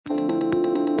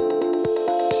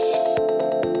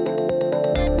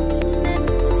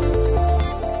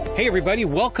Hey everybody,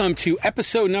 welcome to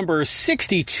episode number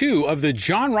 62 of the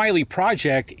John Riley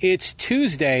Project. It's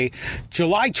Tuesday,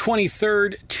 July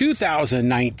 23rd,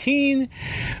 2019.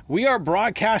 We are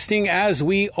broadcasting as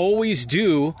we always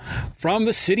do from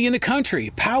the city and the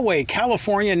country, Poway,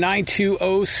 California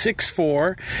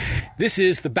 92064. This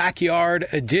is the backyard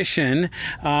edition,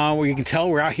 where you can tell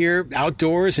we're out here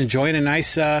outdoors enjoying a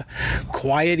nice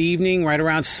quiet evening right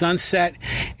around sunset,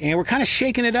 and we're kind of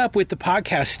shaking it up with the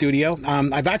podcast studio.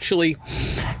 I've actually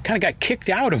kind of got kicked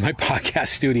out of my podcast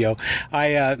studio.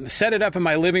 I set it up in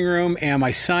my living room, and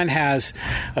my son has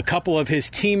a couple of his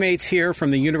teammates here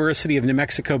from the University of New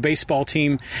Mexico baseball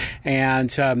team, and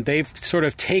they've sort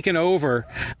of taken over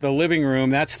the living room.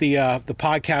 That's the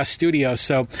podcast studio.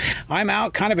 So I'm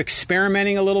out kind of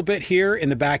experimenting a little bit here in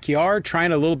the backyard,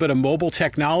 trying a little bit of mobile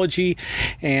technology,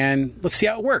 and let's see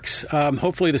how it works.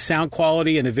 Hopefully the sound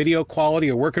quality and the video quality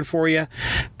are working for you,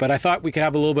 but I thought we could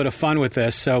have a little bit of fun with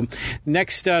this. So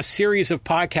next series of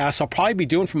podcasts I'll probably be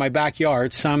doing from my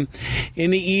backyard, some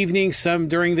in the evening, some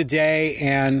during the day,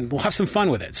 and we'll have some fun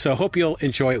with it. So I hope you'll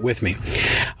enjoy it with me.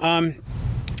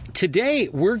 Today,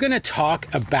 we're going to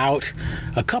talk about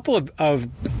a couple of,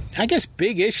 I guess,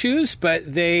 big issues, but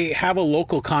they have a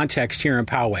local context here in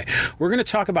Poway. We're going to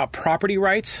talk about property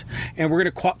rights, and we're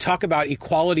going to talk about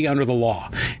equality under the law.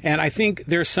 And I think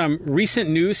there's some recent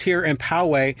news here in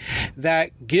Poway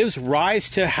that gives rise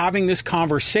to having this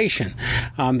conversation.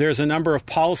 There's a number of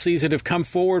policies that have come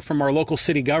forward from our local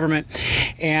city government,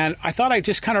 and I thought I'd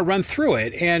just kind of run through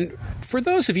it. And for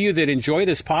those of you that enjoy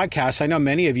this podcast, I know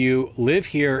many of you live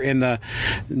here in the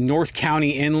North County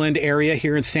inland area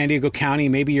here in San Diego County.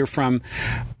 Maybe you're from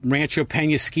Rancho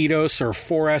Penasquitos or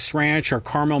 4S Ranch or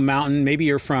Carmel Mountain. Maybe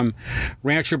you're from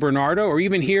Rancho Bernardo or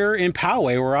even here in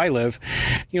Poway where I live.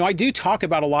 You know, I do talk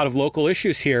about a lot of local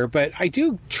issues here, but I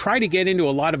do try to get into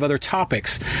a lot of other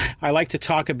topics. I like to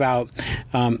talk about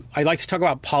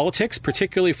politics,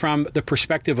 particularly from the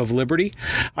perspective of liberty.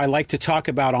 I like to talk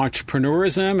about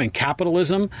entrepreneurism and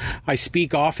capitalism. I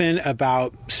speak often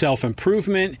about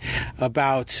self-improvement,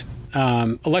 about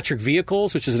electric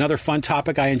vehicles, which is another fun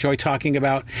topic I enjoy talking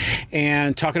about,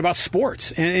 and talking about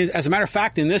sports. And as a matter of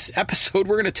fact, in this episode,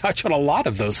 we're going to touch on a lot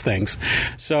of those things.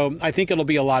 So I think it'll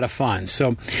be a lot of fun.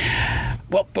 So,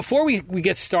 well, before we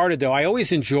get started, though, I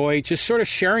always enjoy just sort of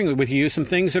sharing with you some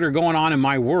things that are going on in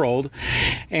my world.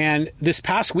 And this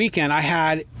past weekend, I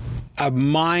had a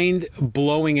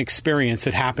mind-blowing experience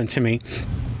that happened to me.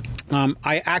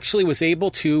 I actually was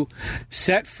able to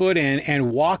set foot in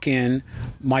and walk in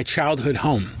my childhood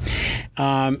home.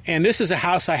 And this is a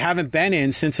house I haven't been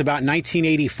in since about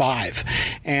 1985.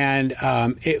 And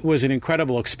it was an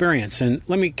incredible experience. And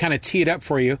let me kind of tee it up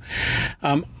for you.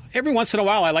 Every once in a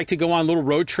while, I like to go on little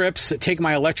road trips, take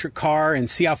my electric car and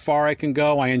see how far I can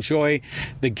go. I enjoy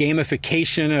the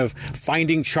gamification of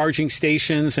finding charging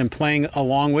stations and playing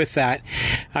along with that.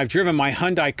 I've driven my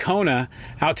Hyundai Kona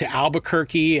out to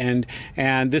Albuquerque, and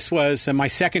this was my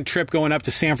second trip going up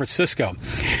to San Francisco.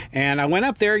 And I went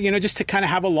up there, just to kind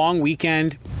of have a long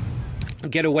weekend,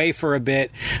 get away for a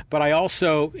bit, but I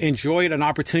also enjoyed an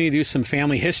opportunity to do some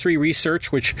family history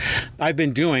research, which I've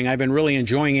been doing. I've been really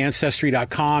enjoying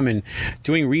Ancestry.com and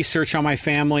doing research on my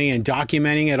family and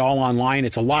documenting it all online.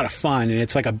 It's a lot of fun, and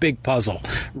it's like a big puzzle.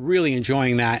 Really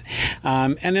enjoying that.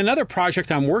 And another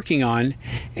project I'm working on,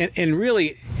 and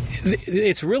really,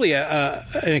 it's really an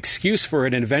excuse for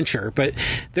an adventure, but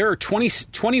there are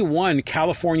 21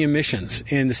 California missions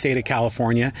in the state of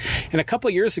California. And a couple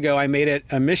of years ago, I made it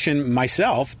a mission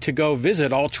myself to go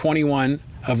visit all 21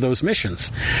 of those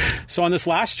missions. So on this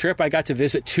last trip, I got to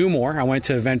visit two more. I went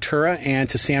to Ventura and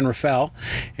to San Rafael,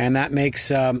 and that makes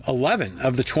 11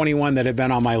 of the 21 that have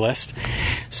been on my list.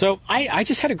 So I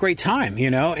just had a great time,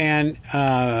 and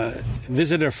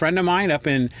visited a friend of mine up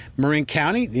in Marin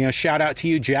County. Shout out to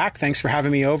you, Jack. Thanks for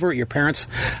having me over at your parents'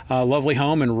 lovely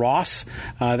home in Ross.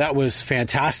 That was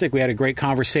fantastic. We had a great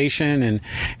conversation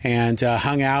and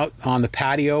hung out on the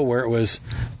patio where it was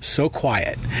so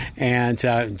quiet, and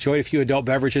enjoyed a few adult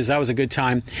beverages. That was a good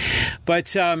time.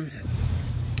 But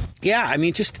yeah, I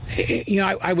mean, just,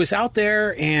 I was out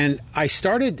there and I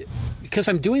started, because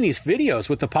I'm doing these videos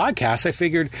with the podcast, I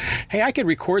figured, hey, I could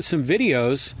record some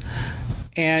videos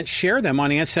and share them on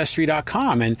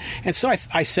Ancestry.com. And so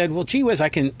I said, well, gee whiz, I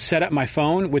can set up my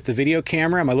phone with the video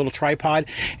camera, my little tripod,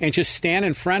 and just stand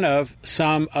in front of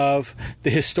some of the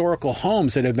historical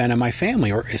homes that have been in my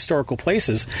family or historical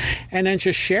places, and then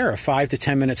just share a 5 to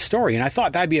 10 minute story. And I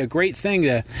thought that'd be a great thing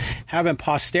to have in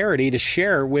posterity to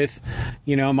share with,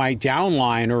 my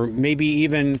downline, or maybe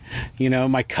even,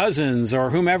 my cousins or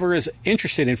whomever is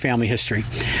interested in family history.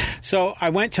 So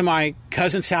I went to my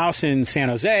cousin's house in San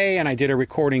Jose, and I did a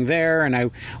recording there, and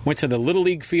I went to the Little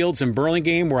League fields in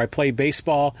Burlingame where I played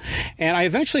baseball, and I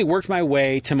eventually worked my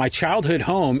way to my childhood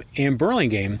home in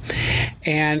Burlingame,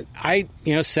 and I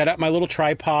set up my little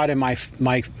tripod and my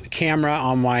camera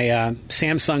on my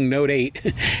Samsung Note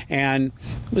 8 and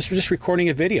was just recording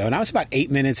a video, and I was about 8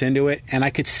 minutes into it, and I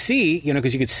could see,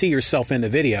 because you could see yourself in the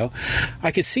video,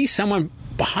 I could see someone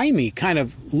behind me kind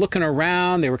of looking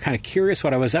around. They were kind of curious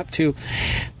what I was up to.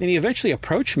 Then he eventually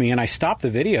approached me, and I stopped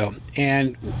the video,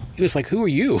 and he was like, "Who are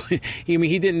you?" He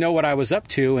didn't know what I was up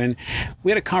to, and we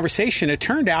had a conversation. It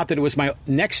turned out that it was my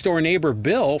next door neighbor,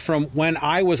 Bill, from when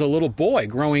I was a little boy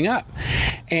growing up,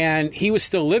 and he was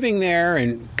still living there,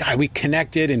 and God, we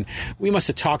connected, and we must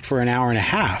have talked for an hour and a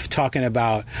half, talking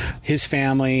about his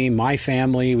family, my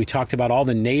family. We talked about all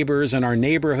the neighbors in our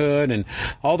neighborhood and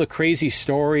all the crazy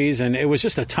stories, and it was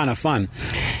just a ton of fun.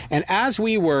 And as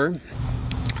we were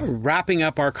wrapping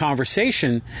up our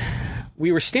conversation,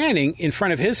 we were standing in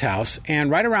front of his house, and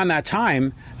right around that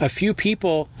time, a few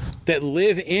people that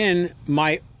live in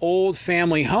my old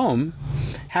family home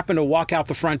happened to walk out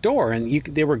the front door, and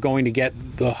they were going to get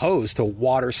the hose to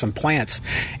water some plants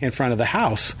in front of the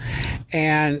house.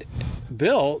 And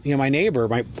Bill, my neighbor,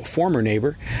 my former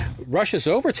neighbor, rushes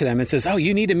over to them and says, "Oh,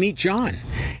 you need to meet John."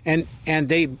 And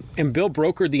Bill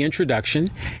brokered the introduction,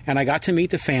 and I got to meet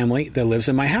the family that lives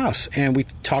in my house. And we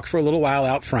talked for a little while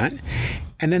out front,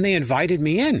 and then they invited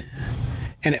me in.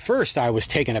 And at first I was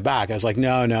taken aback. I was like,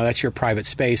 no, that's your private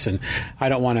space, and I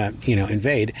don't want to,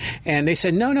 invade. And they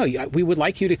said, no, we would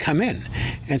like you to come in.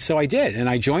 And so I did, and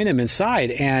I joined them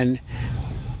inside, and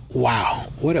wow,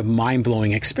 what a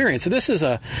mind-blowing experience. So this is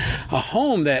a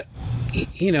home that,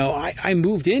 I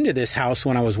moved into this house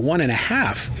when I was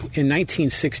 1.5 in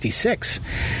 1966.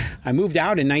 I moved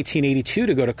out in 1982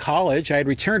 to go to college. I had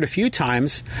returned a few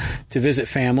times to visit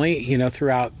family,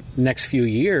 throughout the next few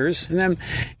years. And then,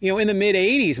 in the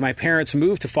mid-'80s, my parents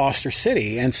moved to Foster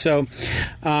City. And so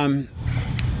I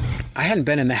hadn't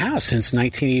been in the house since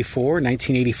 1984,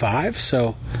 1985.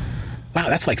 So, wow,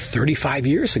 that's like 35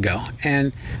 years ago.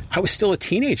 And I was still a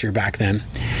teenager back then.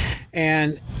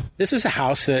 And this is a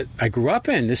house that I grew up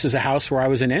in. This is a house where I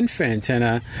was an infant and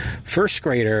a first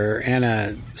grader and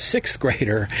a sixth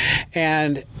grader.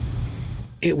 And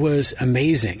it was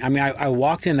amazing. I mean, I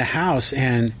walked in the house,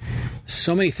 and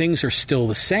so many things are still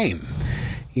the same.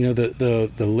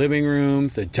 The living room,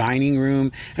 the dining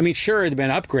room. I mean, sure, it had been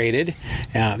upgraded,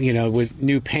 with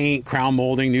new paint, crown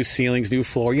molding, new ceilings, new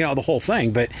floor, the whole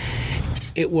thing. But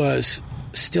it was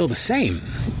still the same.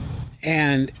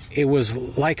 And it was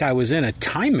like I was in a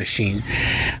time machine.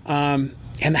 And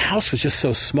the house was just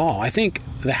so small. I think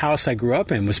the house I grew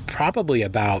up in was probably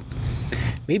about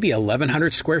maybe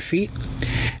 1,100 square feet.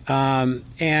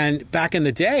 And back in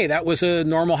the day, that was a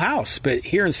normal house. But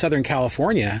here in Southern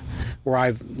California, where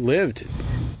I've lived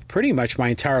pretty much my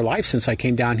entire life since I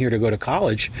came down here to go to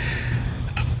college,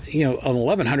 an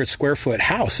 1,100 square foot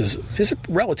house is a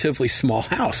relatively small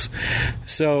house.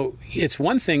 So it's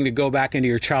one thing to go back into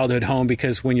your childhood home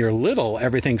because when you're little,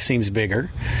 everything seems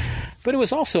bigger. But it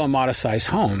was also a modest-sized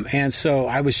home. And so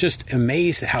I was just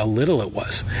amazed at how little it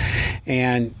was.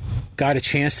 And got a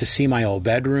chance to see my old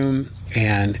bedroom.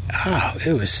 And,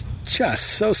 it was just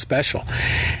so special.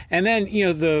 And then,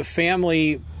 the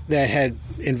family that had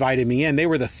invited me in, they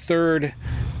were the third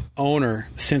owner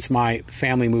since my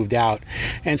family moved out.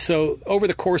 And so over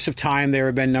the course of time, there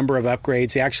have been a number of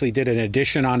upgrades. They actually did an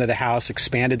addition onto the house,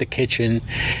 expanded the kitchen,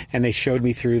 and they showed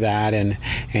me through that.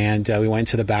 And we went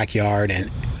to the backyard. And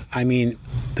I mean,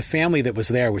 the family that was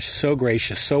there was so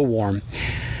gracious, so warm.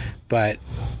 But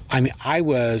I mean, I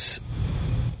was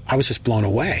just blown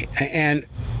away. And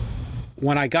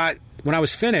when I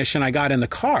was finished and I got in the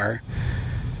car,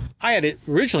 I had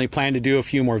originally planned to do a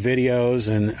few more videos,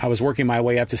 and I was working my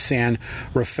way up to San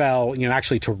Rafael,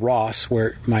 actually to Ross,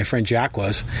 where my friend Jack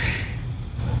was.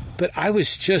 But I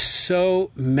was just so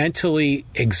mentally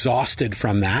exhausted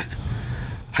from that.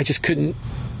 I couldn't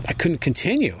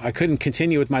continue. I couldn't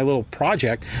continue with my little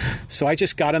project. So I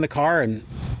just got in the car and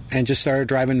just started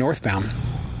driving northbound.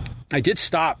 I did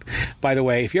stop, by the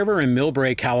way. If you're ever in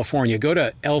Millbrae, California, go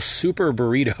to El Super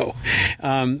Burrito.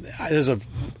 There's an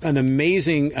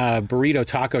amazing burrito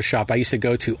taco shop I used to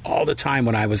go to all the time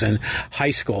when I was in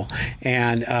high school,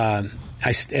 and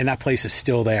that place is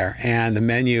still there, and the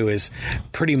menu is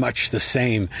pretty much the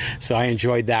same. So I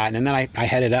enjoyed that, and then I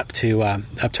headed up to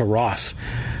Ross.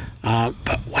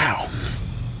 But wow,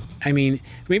 I mean,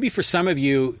 maybe for some of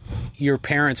you, your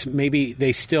parents, maybe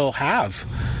they still have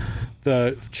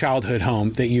the childhood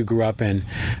home that you grew up in,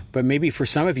 but maybe for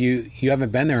some of you, you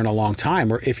haven't been there in a long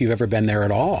time, or if you've ever been there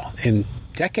at all in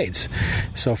decades.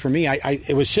 So for me,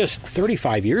 it was just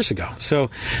 35 years ago.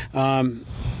 So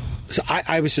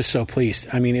I was just so pleased.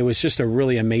 I mean, it was just a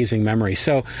really amazing memory.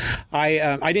 So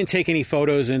I didn't take any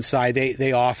photos inside.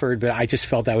 They offered, but I just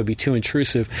felt that would be too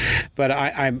intrusive. But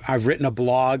I've written a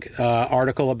blog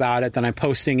article about it that I'm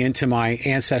posting into my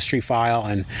Ancestry file,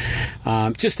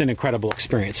 and just an incredible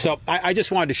experience. So I just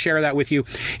wanted to share that with you.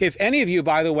 If any of you,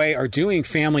 by the way, are doing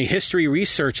family history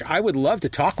research, I would love to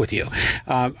talk with you.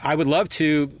 I would love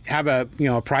to have a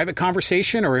private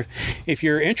conversation, or if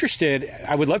you're interested,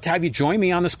 I would love to have you join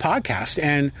me on this podcast,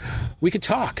 and we could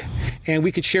talk and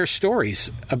we could share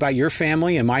stories about your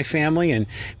family and my family, and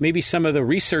maybe some of the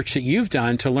research that you've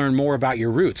done to learn more about your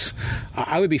roots.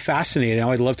 I would be fascinated. I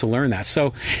would love to learn that.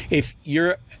 So if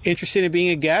you're interested in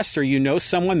being a guest, or you know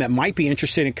someone that might be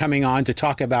interested in coming on to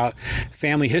talk about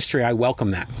family history, I welcome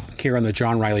that here on the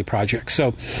John Riley Project.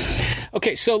 So,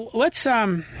 okay, so let's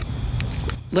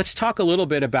talk a little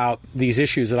bit about these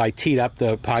issues that I teed up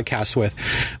the podcast with.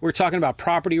 We're talking about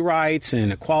property rights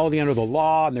and equality under the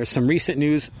law, and there's some recent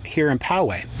news here in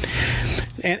Poway.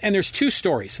 And there's two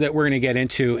stories that we're going to get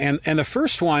into. And the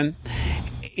first one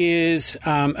is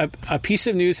a piece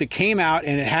of news that came out,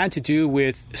 and it had to do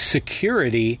with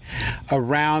security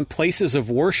around places of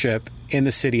worship in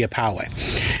the city of Poway.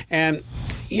 And,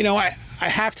 I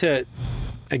have to,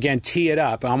 again, tee it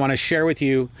up. I want to share with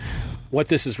you what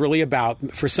this is really about.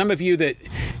 For some of you that,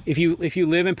 if you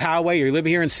live in Poway, or you live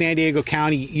here in San Diego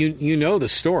County, you know the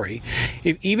story.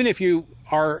 Even if you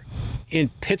are in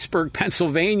Pittsburgh,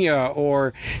 Pennsylvania,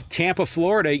 or Tampa,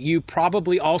 Florida, you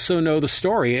probably also know the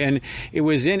story. And it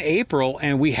was in April,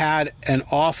 and we had an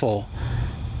awful,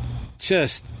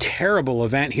 just terrible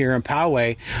event here in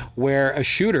Poway, where a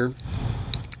shooter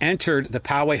entered the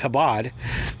Poway Chabad,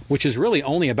 which is really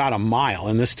only about a mile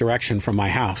in this direction from my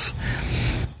house,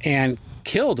 and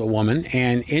killed a woman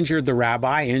and injured the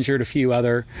rabbi, injured a few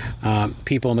other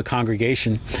people in the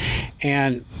congregation.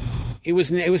 And it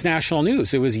was national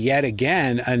news. It was yet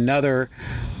again another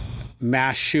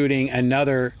mass shooting,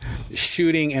 another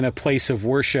shooting in a place of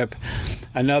worship,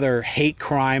 another hate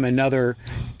crime, another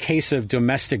case of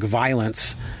domestic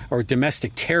violence, or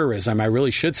domestic terrorism, I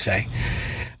really should say.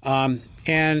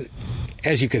 And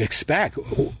as you could expect,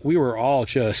 we were all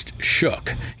just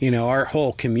shook. Our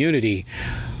whole community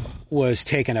was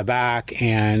taken aback,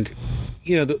 and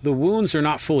the wounds are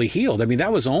not fully healed. I mean,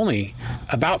 that was only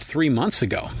about 3 months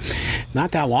ago,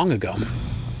 not that long ago.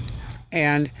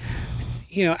 And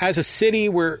as a city,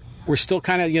 we're still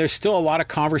kind of, there's still a lot of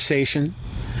conversation,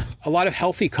 a lot of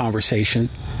healthy conversation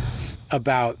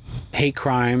about hate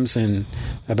crimes and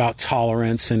about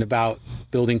tolerance and about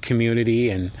building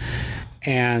community, and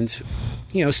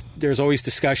there's always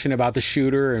discussion about the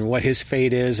shooter and what his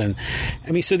fate is. And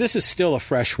I mean, so this is still a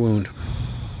fresh wound.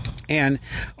 And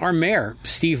our mayor,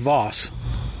 Steve Voss,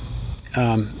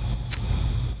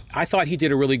 I thought he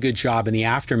did a really good job in the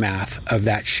aftermath of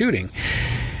that shooting.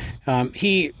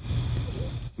 He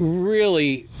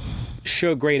really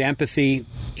showed great empathy.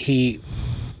 He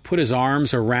put his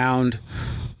arms around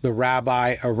the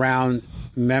rabbi, around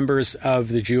members of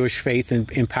the Jewish faith in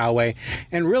Poway,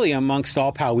 and really amongst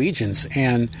all Powegians,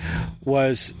 and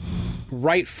was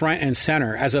right front and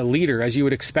center as a leader, as you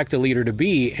would expect a leader to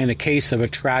be in a case of a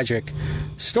tragic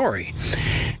story.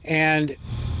 And,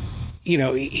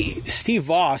 Steve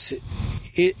Voss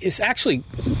is actually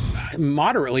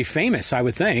moderately famous, I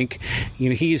would think.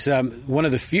 He's one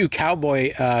of the few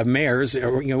cowboy mayors,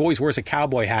 always wears a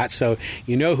cowboy hat, so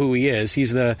you know who he is.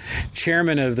 He's the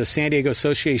chairman of the San Diego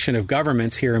Association of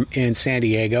Governments here in San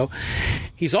Diego.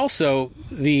 He's also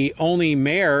the only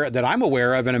mayor that I'm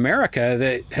aware of in America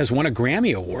that has won a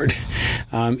Grammy Award.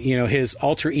 His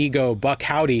alter ego, Buck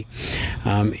Howdy,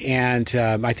 and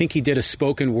I think he did a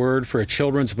spoken word for a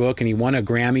children's book, and he won a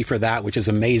Grammy for that, which is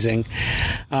amazing.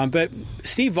 But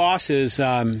Steve Voss is,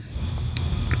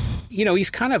 he's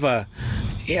kind of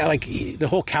like the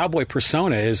whole cowboy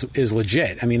persona is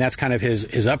legit. I mean, that's kind of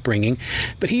his upbringing.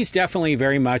 But he's definitely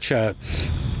very much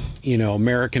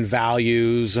American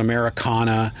values,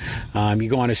 Americana. You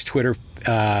go on his Twitter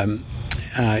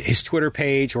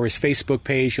page or his Facebook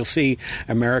page, you'll see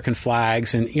American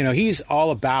flags. And, he's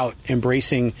all about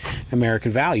embracing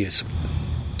American values.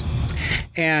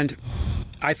 And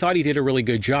I thought he did a really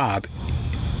good job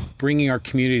bringing our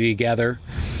community together,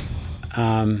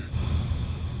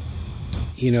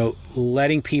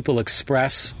 letting people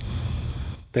express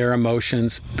their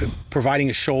emotions,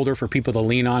 providing a shoulder for people to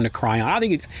lean on, to cry on. I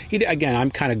think he again, I'm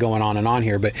kind of going on and on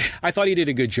here, but I thought he did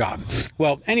a good job.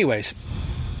 Well, anyways,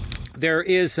 there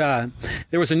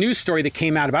was a news story that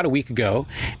came out about a week ago,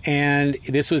 and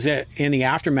this was in the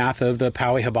aftermath of the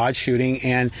Poway Chabad shooting.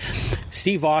 And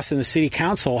Steve Voss and the city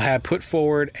council had put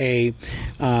forward a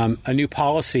new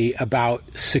policy about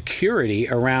security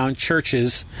around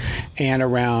churches and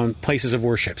around places of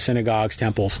worship, synagogues,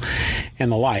 temples,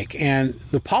 and the like. And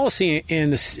the policy in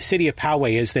the city of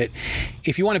Poway is that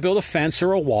if you want to build a fence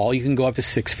or a wall, you can go up to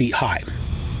 6 feet high.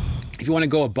 If you want to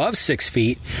go above 6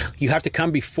 feet, you have to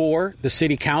come before the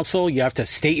city council. You have to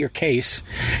state your case,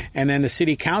 and then the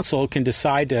city council can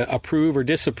decide to approve or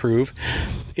disapprove.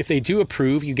 If they do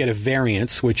approve, you get a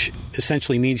variance, which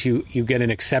essentially means you get an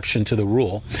exception to the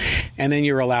rule, and then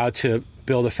you're allowed to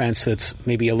build a fence that's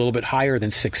maybe a little bit higher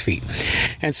than 6 feet.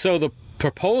 And so the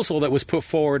proposal that was put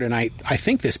forward, and I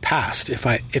think this passed. If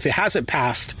it hasn't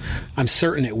passed, I'm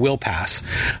certain it will pass.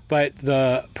 But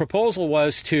the proposal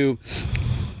was to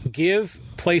give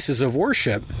places of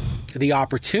worship the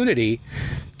opportunity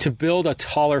to build a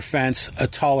taller fence, a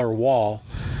taller wall,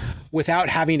 without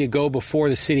having to go before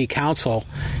the city council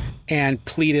and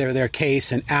plead their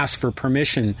case and ask for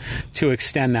permission to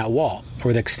extend that wall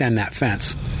or to extend that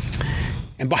fence.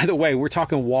 And by the way, we're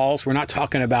talking walls. We're not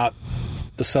talking about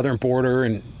the southern border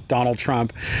and Donald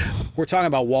Trump. We're talking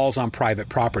about walls on private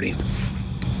property.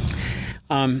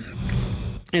 And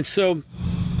so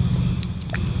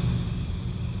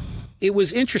it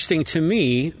was interesting to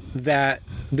me that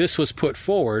this was put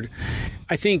forward.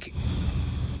 I think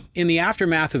in the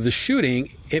aftermath of the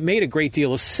shooting, it made a great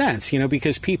deal of sense,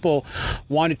 because people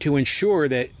wanted to ensure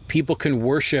that people can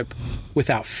worship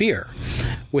without fear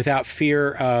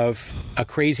of a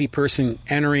crazy person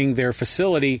entering their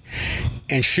facility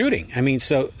and shooting. I mean,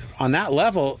 so on that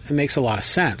level, it makes a lot of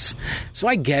sense. So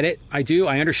I get it. I do.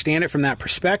 I understand it from that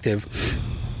perspective.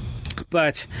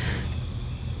 But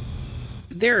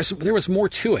there was more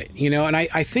to it, and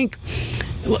I think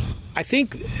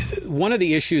one of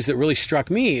the issues that really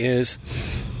struck me is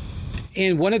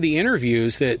in one of the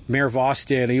interviews that Mayor Voss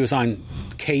did. He was on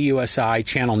KUSI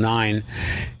Channel 9.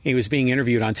 He was being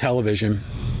interviewed on television,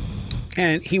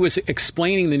 and he was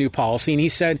explaining the new policy, and he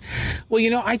said,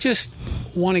 well, I just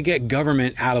want to get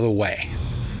government out of the way.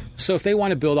 So if they want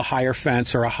to build a higher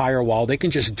fence or a higher wall, they can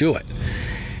just do it.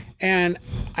 And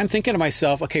I'm thinking to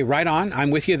myself, okay, right on. I'm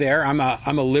with you there. I'm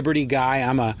a liberty guy.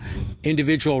 I'm a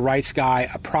individual rights guy,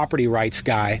 a property rights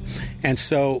guy. And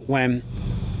so when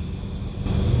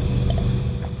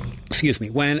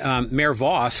Mayor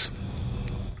Voss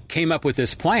came up with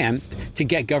this plan to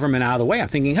get government out of the way, I'm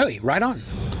thinking, hey, right on.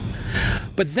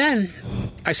 But then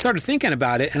I started thinking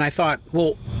about it, and I thought,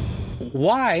 well,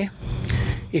 why,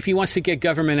 if he wants to get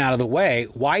government out of the way,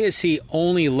 why is he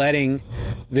only letting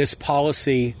this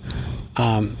policy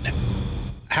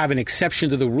have an exception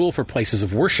to the rule for places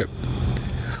of worship?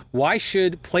 Why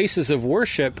should places of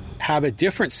worship have a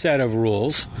different set of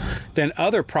rules than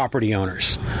other property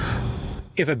owners?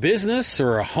 If a business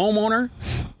or a homeowner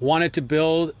wanted to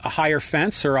build a higher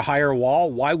fence or a higher wall,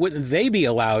 why wouldn't they be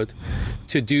allowed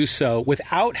to do so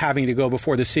without having to go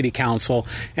before the city council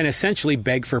and essentially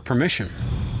beg for permission?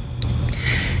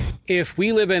 If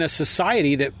we live in a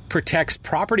society that protects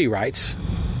property rights,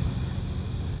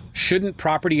 shouldn't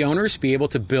property owners be able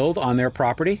to build on their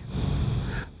property,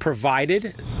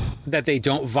 provided that they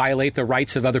don't violate the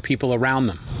rights of other people around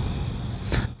them,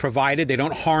 provided they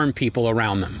don't harm people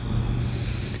around them?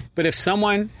 But if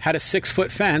someone had a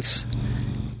 6-foot fence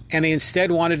and they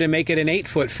instead wanted to make it an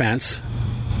 8-foot fence,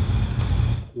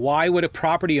 why would a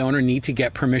property owner need to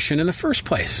get permission in the first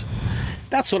place?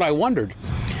 That's what I wondered.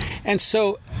 And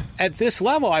so at this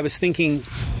level, I was thinking,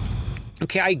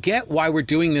 okay, I get why we're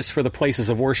doing this for the places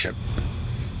of worship,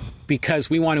 because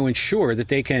we want to ensure that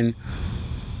they can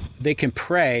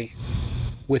pray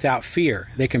without fear.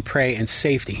 They can pray in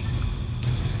safety.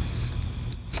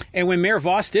 And when Mayor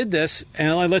Voss did this,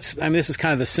 and this is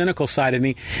kind of the cynical side of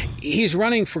me, he's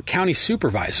running for county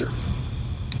supervisor.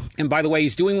 And by the way,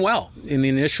 he's doing well in the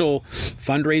initial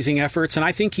fundraising efforts, and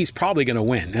I think he's probably going to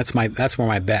win. That's where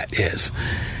my bet is.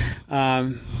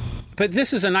 But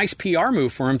this is a nice PR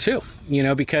move for him too,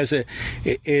 because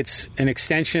it's an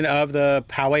extension of the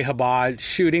Poway Chabad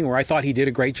shooting, where I thought he did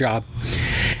a great job.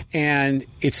 And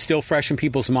it's still fresh in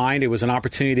people's mind. It was an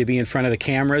opportunity to be in front of the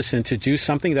cameras and to do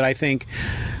something that I think,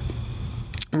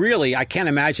 really, I can't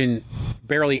imagine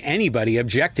barely anybody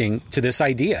objecting to this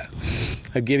idea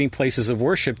of giving places of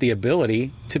worship the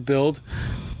ability to build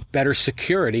better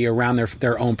security around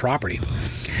their own property.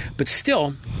 But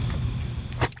still,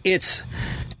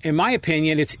 in my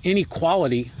opinion, it's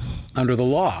inequality under the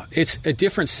law. It's a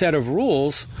different set of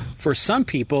rules for some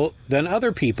people than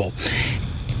other people.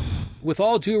 With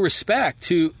all due respect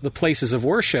to the places of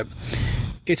worship,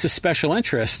 it's a special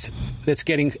interest that's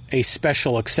getting a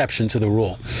special exception to the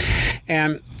rule.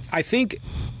 And I think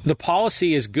the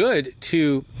policy is good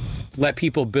to let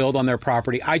people build on their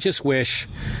property. I just wish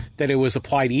that it was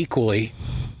applied equally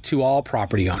to all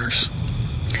property owners.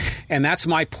 And that's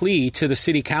my plea to the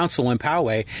city council in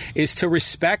Poway, is to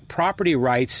respect property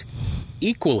rights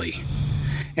equally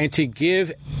and to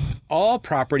give all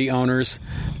property owners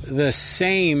the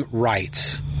same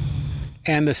rights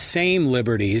and the same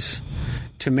liberties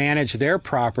to manage their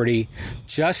property,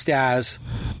 just as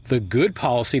the good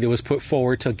policy that was put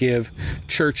forward to give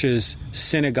churches,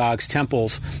 synagogues,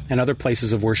 temples, and other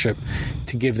places of worship,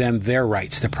 to give them their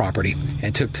rights to property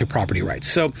and to property rights.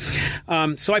 So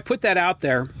I put that out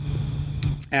there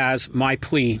as my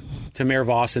plea to Mayor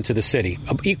Voss and to the city.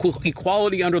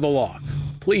 Equality under the law,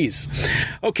 please.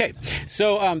 Okay,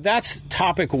 so that's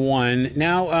topic one.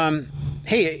 Now,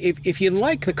 hey, if you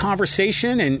like the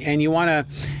conversation and you want to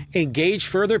engage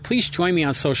further, please join me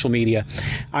on social media.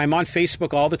 I'm on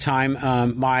Facebook all the time.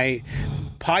 My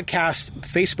podcast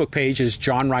Facebook page is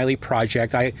John Riley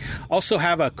Project. I also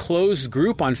have a closed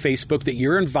group on Facebook that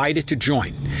you're invited to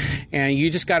join. And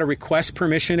you just got to request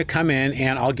permission to come in,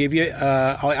 and I'll give you,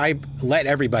 I let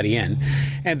everybody in.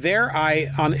 And there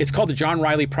it's called the John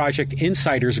Riley Project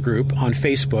Insiders Group on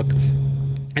Facebook.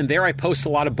 And there I post a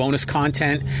lot of bonus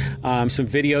content, some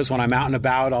videos when I'm out and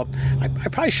about. I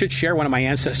probably should share one of my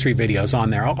Ancestry videos on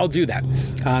there. I'll do that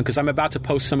because I'm about to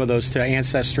post some of those to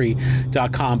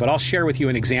Ancestry.com. But I'll share with you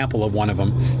an example of one of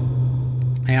them,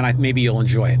 and maybe you'll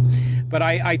enjoy it. But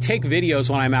I take videos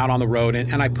when I'm out on the road,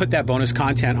 and I put that bonus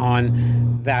content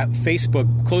on that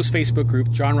closed Facebook group,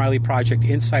 John Riley Project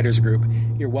Insiders Group.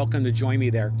 You're welcome to join me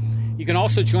there. You can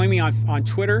also join me on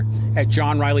Twitter at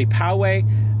John Riley Poway.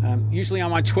 Usually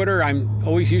I'm on Twitter. I'm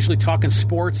always usually talking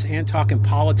sports and talking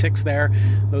politics there.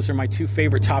 Those are my two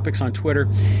favorite topics on Twitter.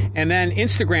 And then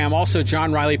Instagram, also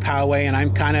John Riley Poway, and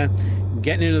I'm kind of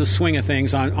getting into the swing of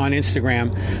things on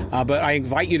Instagram. But I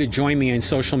invite you to join me in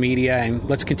social media, and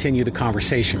let's continue the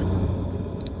conversation.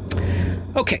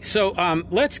 Okay, so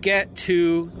let's get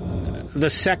to the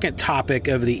second topic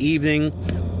of the evening,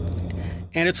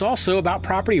 and it's also about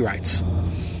property rights.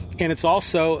 And it's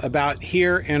also about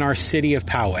here in our city of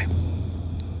Poway.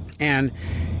 And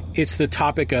it's the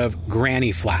topic of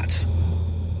granny flats.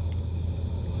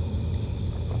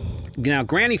 Now,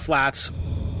 granny flats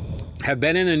have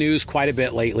been in the news quite a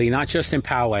bit lately, not just in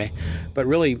Poway, but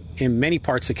really in many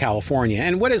parts of California.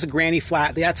 And what is a granny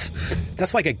flat? That's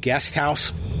like a guest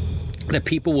house that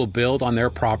people will build on their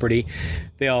property.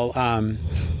 They'll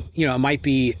it might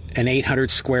be an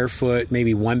 800 square foot,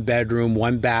 maybe one bedroom,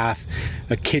 one bath,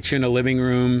 a kitchen, a living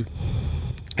room,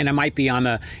 and it might be in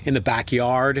the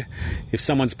backyard. If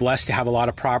someone's blessed to have a lot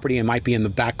of property, it might be in the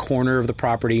back corner of the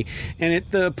property. And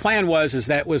the plan was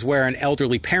that was where an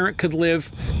elderly parent could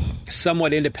live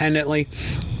somewhat independently.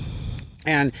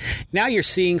 And now you're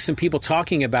seeing some people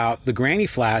talking about the granny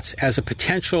flats as a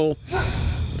potential,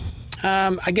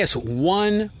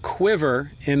 one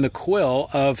quiver in the quill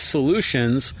of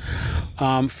solutions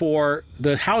for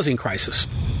the housing crisis.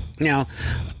 Now,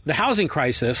 the housing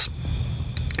crisis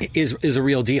is a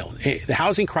real deal. The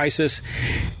housing crisis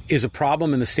is a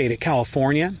problem in the state of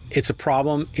California. It's a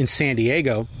problem in San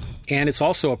Diego, and it's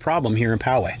also a problem here in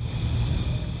Poway.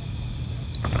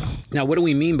 Now, what do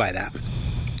we mean by that?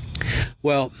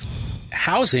 Well,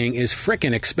 housing is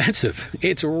frickin' expensive.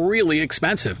 It's really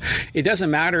expensive. It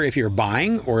doesn't matter if you're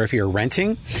buying or if you're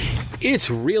renting. It's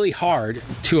really hard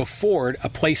to afford a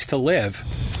place to live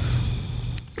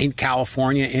in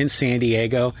California, in San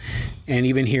Diego, and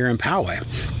even here in Poway.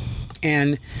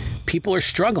 And people are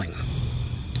struggling.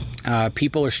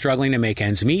 People are struggling to make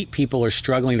ends meet. People are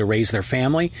struggling to raise their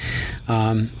family.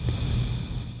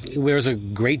 There's a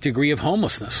great degree of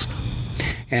homelessness.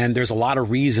 And there's a lot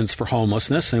of reasons for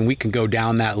homelessness, and we can go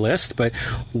down that list. But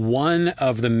one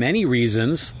of the many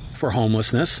reasons for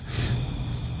homelessness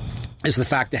is the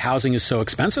fact that housing is so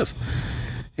expensive.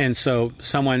 And so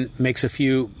someone makes a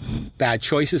few bad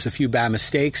choices, a few bad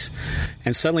mistakes,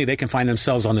 and suddenly they can find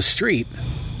themselves on the street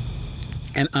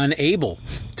and unable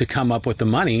to come up with the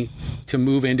money to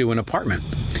move into an apartment.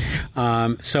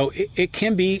 So it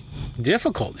can be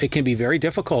difficult. It can be very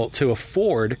difficult to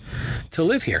afford to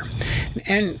live here.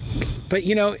 But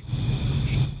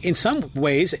in some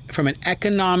ways, from an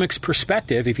economics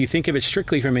perspective, if you think of it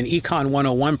strictly from an Econ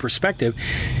 101 perspective,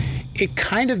 it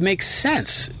kind of makes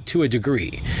sense to a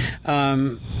degree.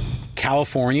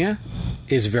 California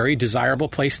is a very desirable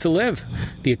place to live.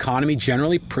 The economy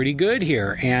generally pretty good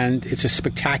here, and it's a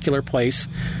spectacular place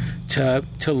to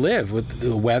live with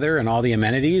the weather and all the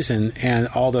amenities and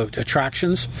all the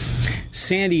attractions.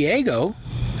 San Diego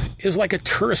is like a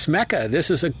tourist mecca. This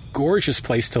is a gorgeous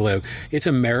place to live. It's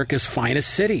America's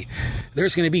finest city.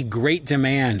 There's going to be great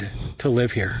demand to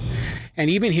live here. And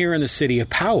even here in the city of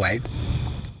Poway,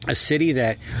 a city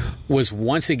that was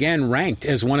once again ranked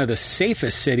as one of the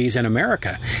safest cities in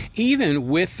America. Even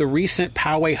with the recent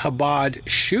Poway Chabad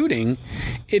shooting,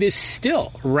 it is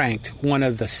still ranked one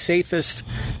of the safest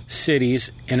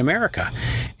cities in America.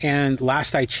 And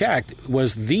last I checked,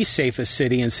 was the safest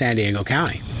city in San Diego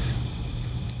County.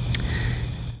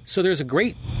 So there's a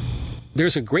great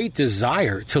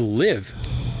desire to live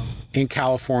in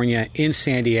California, in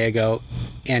San Diego,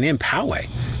 and in Poway.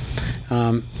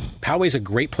 Poway is a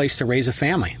great place to raise a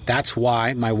family. That's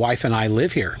why my wife and I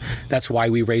live here. That's why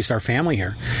we raised our family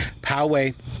here.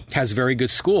 Poway has very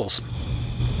good schools.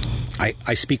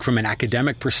 I speak from an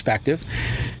academic perspective,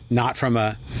 not from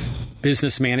a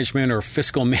business management or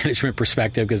fiscal management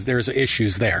perspective, because there's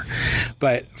issues there.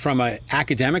 But from an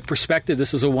academic perspective,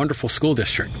 this is a wonderful school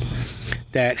district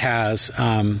that has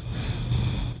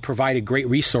provided great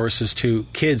resources to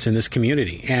kids in this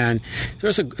community. And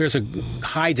there's a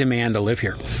high demand to live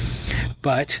here.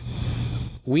 But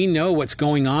we know what's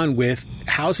going on with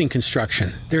housing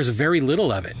construction. There's very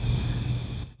little of it.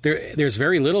 There's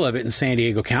very little of it in San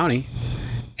Diego County.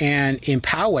 And in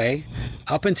Poway,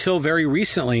 up until very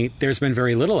recently, there's been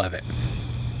very little of it.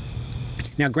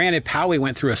 Now, granted, Poway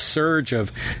went through a surge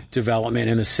of development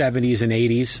in the 70s and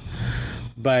 80s.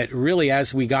 But really,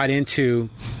 as we got into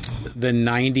the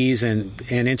 90s and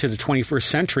into the 21st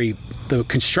century, the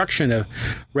construction of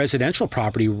residential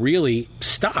property really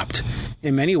stopped.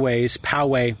 In many ways,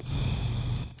 Poway,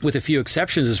 with a few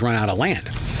exceptions, has run out of land.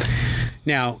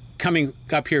 Now, coming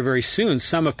up here very soon,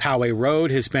 some of Poway Road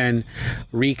has been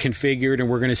reconfigured, and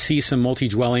we're going to see some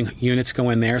multi-dwelling units go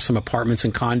in there, some apartments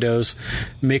and condos,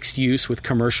 mixed use with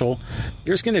commercial.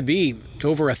 There's going to be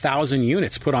over 1,000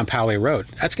 units put on Poway Road.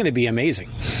 That's going to be amazing.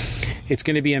 It's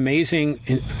going to be amazing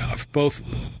in both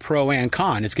pro and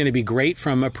con. It's going to be great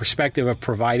from a perspective of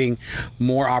providing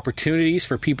more opportunities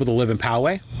for people to live in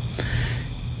Poway.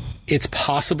 It's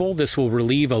possible this will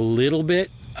relieve a little bit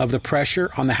of the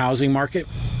pressure on the housing market,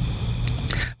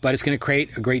 but it's going to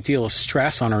create a great deal of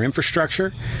stress on our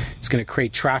infrastructure. It's going to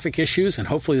create traffic issues, and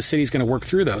hopefully the city's going to work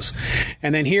through those.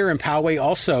 And then here in Poway,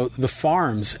 also, the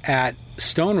farms at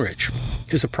Stone Ridge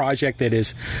is a project that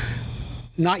is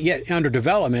not yet under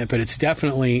development, but it's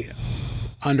definitely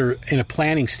in a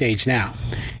planning stage now.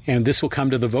 And this will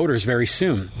come to the voters very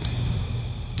soon.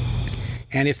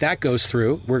 And if that goes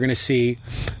through, we're going to see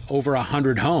over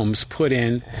 100 homes put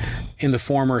in the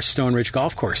former Stone Ridge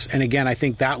Golf Course. And again, I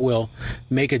think that will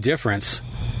make a difference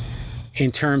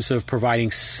in terms of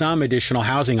providing some additional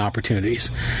housing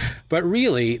opportunities. But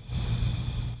really,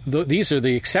 these are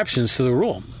the exceptions to the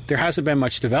rule. There hasn't been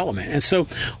much development. And so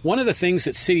one of the things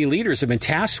that city leaders have been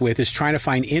tasked with is trying to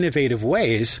find innovative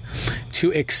ways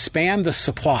to expand the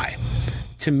supply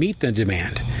to meet the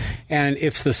demand. And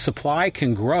if the supply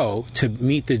can grow to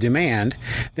meet the demand,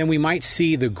 then we might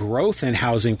see the growth in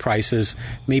housing prices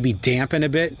maybe dampen a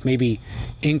bit, maybe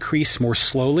increase more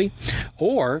slowly,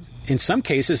 or in some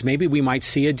cases, maybe we might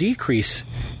see a decrease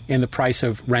in the price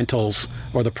of rentals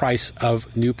or the price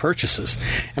of new purchases.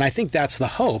 And I think that's the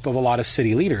hope of a lot of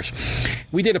city leaders.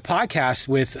 We did a podcast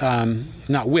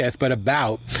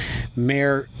about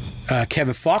Mayor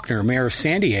Kevin Faulconer, mayor of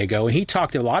San Diego, and he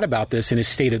talked a lot about this in his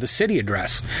State of the City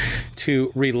address,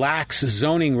 to relax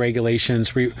zoning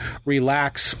regulations,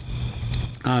 relax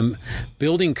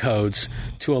building codes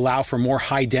to allow for more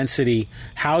high-density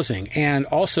housing, and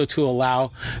also to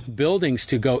allow buildings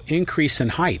to go increase in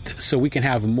height so we can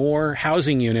have more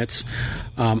housing units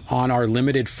on our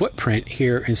limited footprint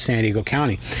here in San Diego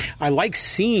County. I like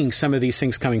seeing some of these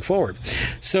things coming forward.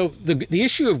 So the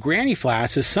issue of granny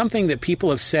flats is something that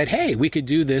people have said, hey, we could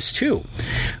do this too.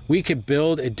 We could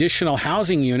build additional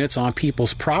housing units on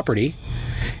people's property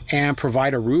and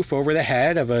provide a roof over the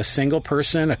head of a single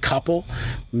person, a couple,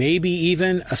 maybe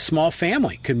even a small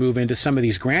family could move into some of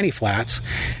these granny flats,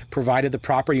 provided the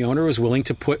property owner was willing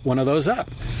to put one of those up.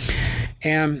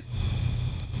 And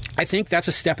I think that's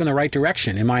a step in the right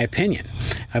direction, in my opinion,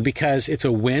 because it's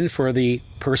a win for the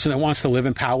person that wants to live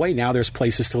in Poway. Now there's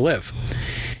places to live.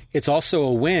 It's also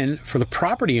a win for the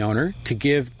property owner to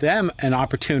give them an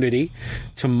opportunity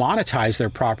to monetize their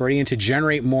property and to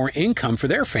generate more income for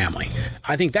their family.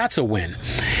 I think that's a win.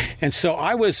 And so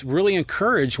I was really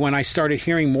encouraged when I started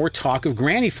hearing more talk of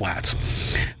granny flats.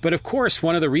 But of course,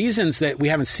 one of the reasons that we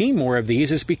haven't seen more of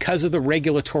these is because of the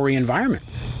regulatory environment.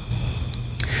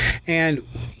 and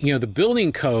the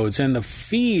building codes and the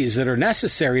fees that are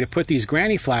necessary to put these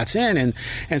granny flats in.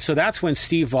 And so that's when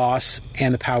Steve Voss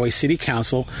and the Poway City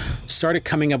Council started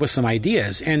coming up with some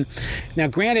ideas. And now,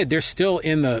 granted, they're still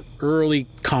in the early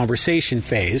conversation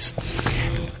phase,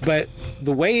 but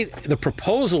the way the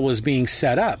proposal is being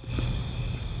set up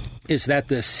is that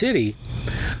the city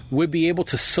would be able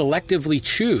to selectively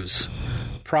choose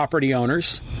property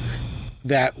owners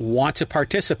that want to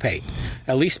participate,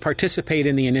 at least participate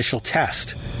in the initial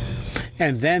test.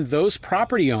 And then those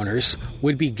property owners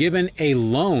would be given a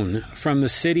loan from the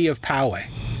city of Poway,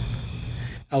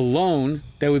 a loan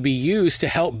that would be used to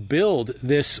help build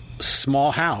this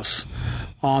small house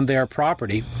on their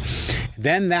property.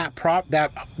 Then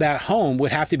that home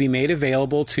would have to be made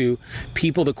available to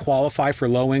people that qualify for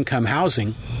low-income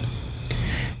housing.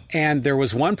 And there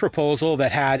was one proposal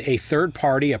that had a third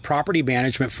party, a property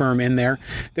management firm in there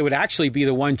that would actually be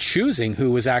the one choosing who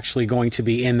was actually going to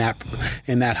be in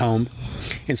that home.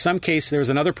 In some case, there was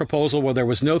another proposal where there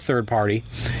was no third party.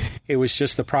 It was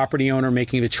just the property owner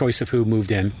making the choice of who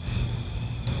moved in.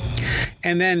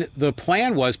 And then the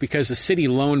plan was, because the city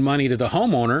loaned money to the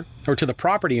homeowner or to the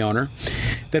property owner,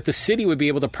 that the city would be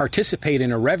able to participate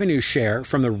in a revenue share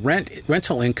from the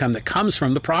rental income that comes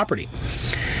from the property.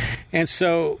 And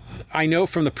so I know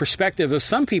from the perspective of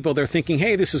some people, they're thinking,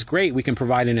 hey, this is great. We can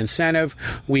provide an incentive.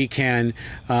 We can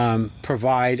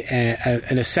provide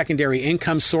a secondary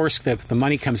income source that the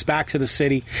money comes back to the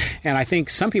city. And I think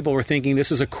some people were thinking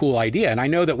this is a cool idea. And I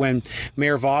know that when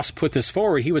Mayor Voss put this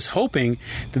forward, he was hoping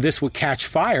that this would catch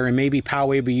fire and maybe Poway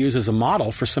would be used as a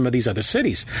model for some of these other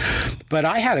cities. But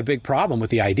I had a big problem with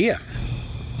the idea.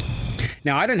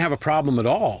 Now, I didn't have a problem at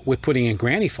all with putting in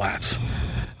granny flats.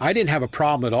 I didn't have a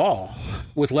problem at all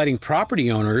with letting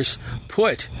property owners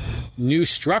put new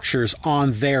structures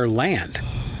on their land,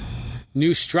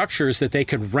 new structures that they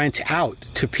could rent out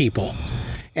to people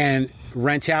and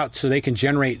rent out so they can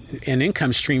generate an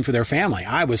income stream for their family.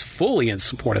 I was fully in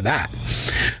support of that.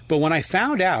 But when I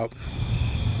found out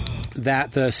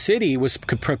that the city was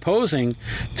proposing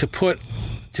to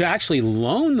actually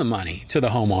loan the money to the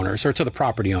homeowners or to the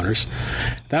property owners,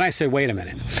 then I said, wait a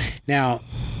minute. Now,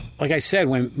 like I said,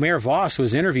 when Mayor Voss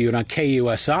was interviewed on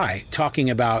KUSI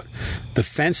talking about the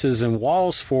fences and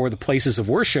walls for the places of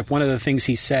worship, one of the things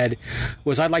he said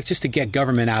was, I'd like just to get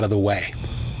government out of the way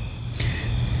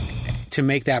to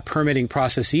make that permitting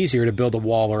process easier to build a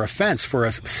wall or a fence for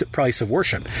a place of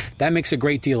worship. That makes a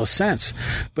great deal of sense.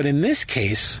 But in this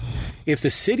case, if the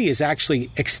city is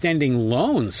actually extending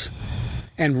loans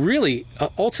and really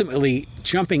ultimately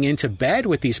jumping into bed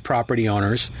with these property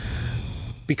owners,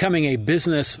 becoming a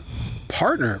business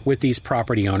partner with these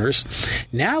property owners,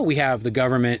 now we have the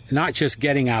government not just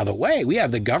getting out of the way, we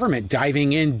have the government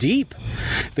diving in deep.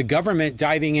 The government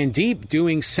diving in deep,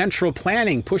 doing central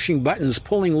planning, pushing buttons,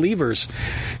 pulling levers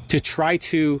to try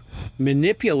to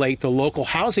manipulate the local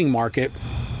housing market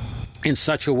in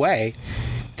such a way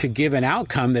to give an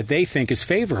outcome that they think is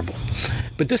favorable.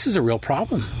 But this is a real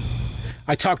problem.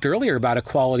 I talked earlier about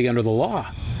equality under the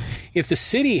law. If the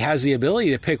city has the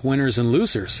ability to pick winners and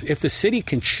losers, if the city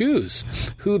can choose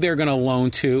who they're going to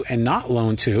loan to and not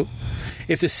loan to,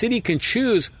 if the city can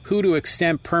choose who to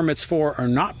extend permits for or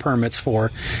not permits for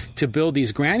to build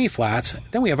these granny flats,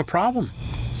 then we have a problem.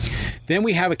 Then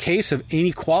we have a case of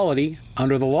inequality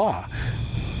under the law.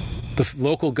 The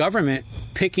local government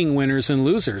picking winners and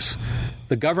losers.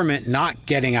 The government not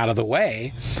getting out of the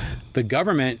way. The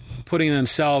government putting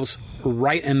themselves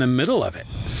right in the middle of it.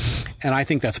 And I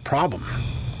think that's a problem.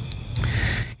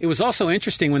 It was also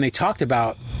interesting when they talked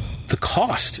about the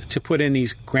cost to put in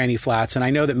these granny flats. And I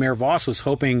know that Mayor Voss was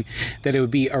hoping that it would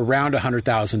be around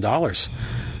 $100,000.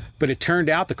 But it turned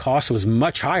out the cost was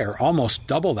much higher, almost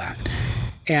double that.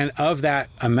 And of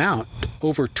that amount,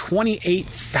 over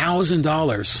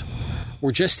 $28,000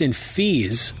 were just in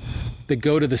fees that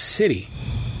go to the city.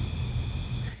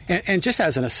 And just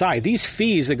as an aside, these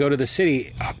fees that go to the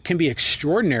city can be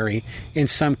extraordinary in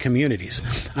some communities.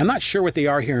 I'm not sure what they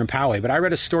are here in Poway, but I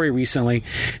read a story recently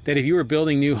that if you were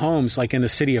building new homes, like in the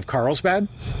city of Carlsbad,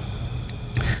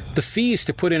 the fees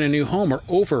to put in a new home are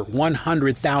over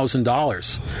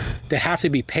 $100,000 that have to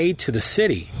be paid to the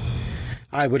city.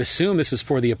 I would assume this is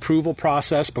for the approval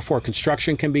process before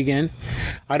construction can begin.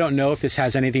 I don't know if this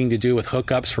has anything to do with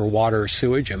hookups for water or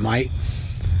sewage. It might.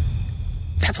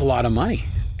 That's a lot of money.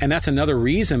 And that's another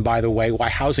reason, by the way, why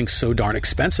housing's so darn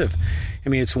expensive. I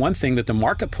mean, it's one thing that the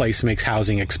marketplace makes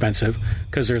housing expensive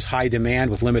because there's high demand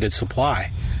with limited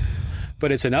supply.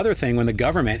 But it's another thing when the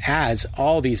government adds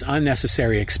all these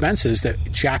unnecessary expenses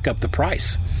that jack up the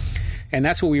price. And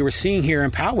that's what we were seeing here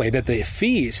in Poway, that the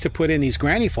fees to put in these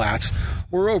granny flats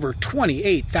were over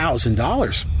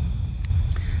 $28,000.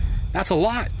 That's a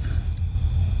lot.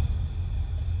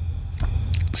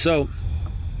 So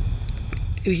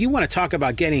if you want to talk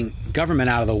about getting government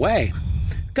out of the way,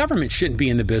 government shouldn't be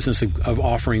in the business of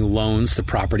offering loans to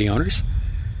property owners.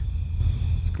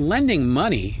 Lending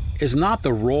money is not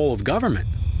the role of government.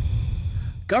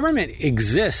 Government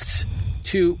exists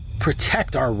to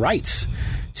protect our rights,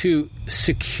 to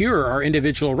secure our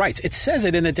individual rights. It says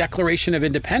it in the Declaration of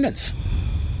Independence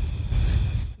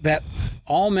that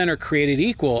all men are created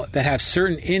equal, that have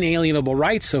certain inalienable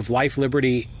rights of life,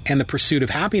 liberty, and the pursuit of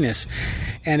happiness.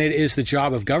 And it is the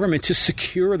job of government to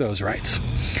secure those rights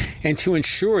and to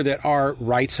ensure that our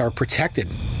rights are protected.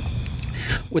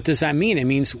 What does that mean? It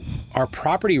means our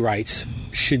property rights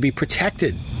should be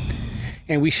protected.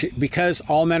 And we should, because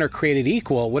all men are created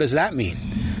equal, what does that mean?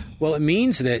 Well, it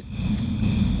means that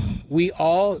we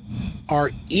all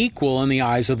are equal in the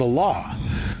eyes of the law.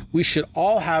 We should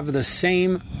all have the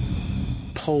same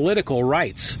political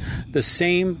rights, the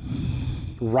same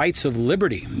rights of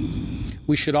liberty.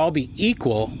 We should all be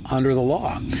equal under the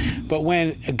law. But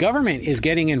when a government is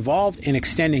getting involved in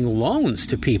extending loans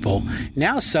to people,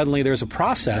 now suddenly there's a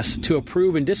process to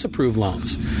approve and disapprove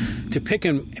loans, to pick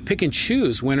and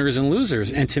choose winners and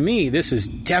losers. And to me, this is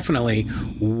definitely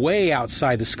way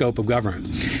outside the scope of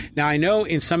government. Now, I know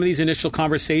in some of these initial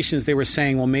conversations, they were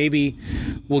saying, well, maybe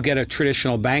we'll get a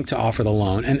traditional bank to offer the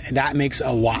loan. And that makes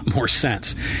a lot more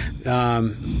sense.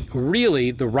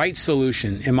 Really, the right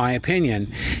solution, in my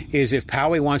opinion, is if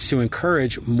Poway wants to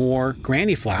encourage more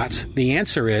granny flats, the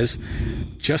answer is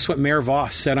just what Mayor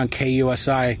Voss said on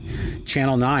KUSI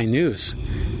Channel 9 News.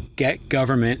 Get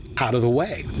government out of the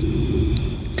way.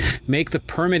 Make the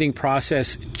permitting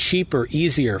process cheaper,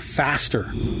 easier,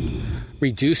 faster.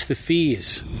 Reduce the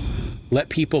fees. Let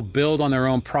people build on their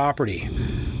own property.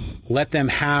 Let them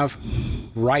have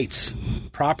rights,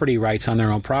 property rights on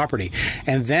their own property.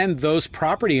 And then those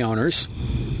property owners,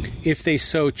 if they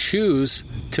so choose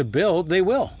to build, they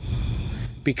will,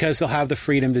 because they'll have the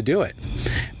freedom to do it.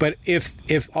 But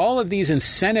if all of these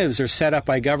incentives are set up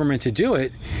by government to do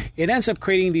it, it ends up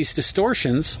creating these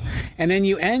distortions, and then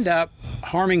you end up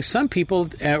harming some people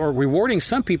or rewarding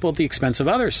some people at the expense of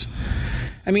others.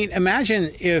 I mean,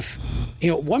 imagine if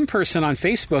one person on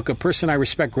Facebook, a person I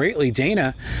respect greatly,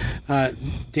 Dana,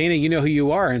 you know who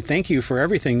you are, and thank you for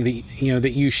everything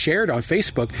that you shared on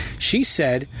Facebook. She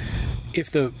said,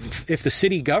 if the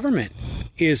city government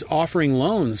is offering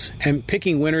loans and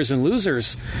picking winners and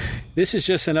losers, this is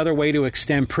just another way to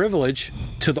extend privilege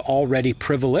to the already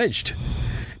privileged.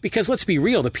 Because let's be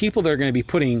real, the people that are going to be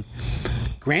putting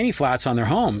granny flats on their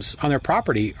homes, on their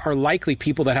property, are likely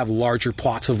people that have larger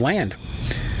plots of land.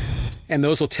 And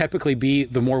those will typically be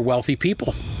the more wealthy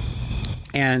people.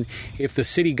 And if the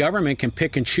city government can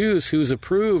pick and choose who's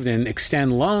approved and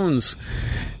extend loans,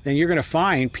 then you're going to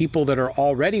find people that are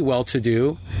already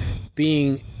well-to-do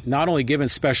being not only given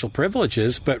special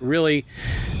privileges, but really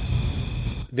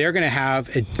they're going to have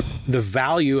the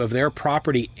value of their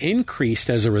property increased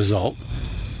as a result.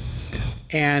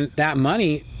 And that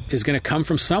money is going to come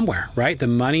from somewhere, right? The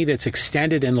money that's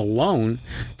extended in the loan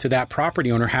to that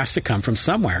property owner has to come from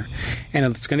somewhere. And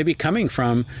it's going to be coming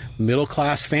from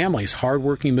middle-class families,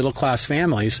 hardworking middle-class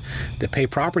families that pay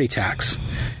property tax.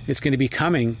 It's going to be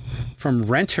coming from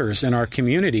renters in our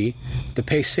community that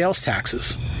pay sales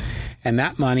taxes. And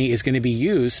that money is going to be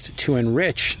used to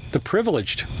enrich the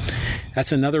privileged.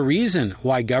 That's another reason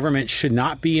why government should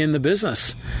not be in the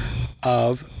business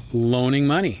of loaning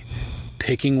money,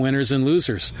 picking winners and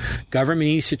losers. Government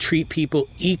needs to treat people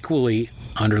equally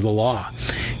under the law.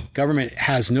 Government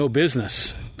has no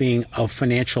business being a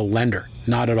financial lender,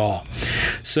 not at all.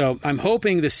 So I'm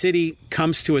hoping the city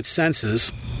comes to its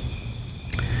senses,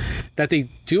 that they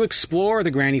do explore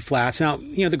the granny flats. Now,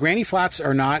 the granny flats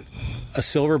are not a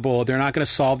silver bullet. They're not going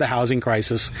to solve the housing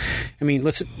crisis. I mean,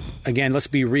 let's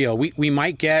be real. We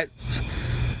might get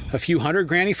a few hundred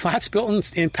granny flats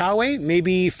built in Poway,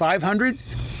 maybe 500.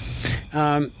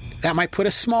 That might put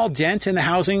a small dent in the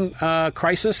housing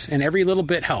crisis, and every little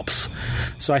bit helps.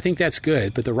 So I think that's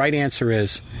good. But the right answer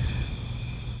is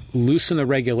loosen the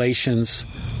regulations,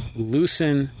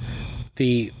 loosen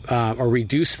or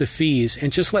reduce the fees,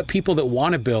 and just let people that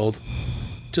want to build,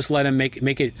 just let them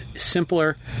make it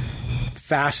simpler,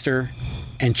 faster,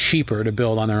 and cheaper to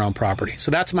build on their own property. So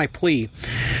that's my plea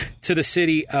to the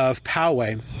city of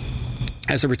Poway.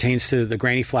 as it pertains to the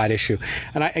Granny Flat issue.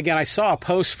 And I saw a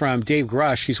post from Dave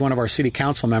Grush. He's one of our city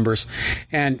council members.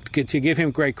 And to give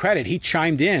him great credit, he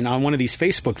chimed in on one of these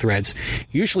Facebook threads.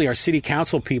 Usually our city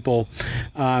council people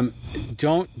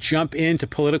don't jump into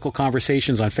political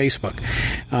conversations on Facebook.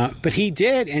 But he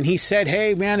did, and he said,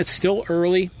 hey, man, it's still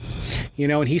early,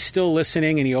 and he's still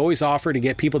listening, and he always offered to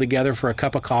get people together for a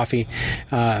cup of coffee.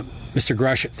 Mr.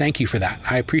 Grush, thank you for that.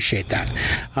 I appreciate that.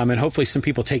 And hopefully some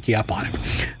people take you up on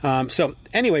it. So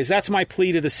anyways, that's my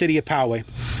plea to the city of Poway.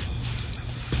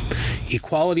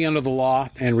 Equality under the law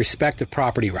and respect of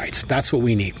property rights. That's what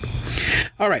we need.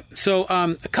 All right. So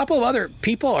a couple of other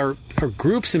people or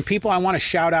groups and people I want to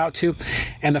shout out to.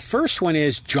 And the first one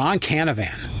is John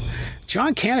Canavan.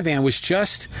 John Canavan was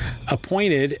just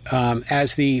appointed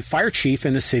as the fire chief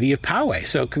in the city of Poway.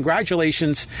 So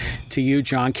congratulations to you,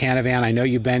 John Canavan. I know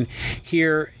you've been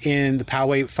here in the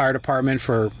Poway Fire Department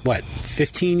for,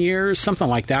 15 years, something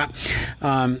like that.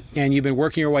 And you've been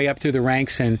working your way up through the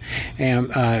ranks. And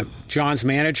John's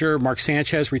manager, Mark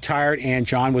Sanchez, retired, and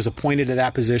John was appointed to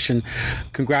that position.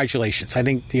 Congratulations. I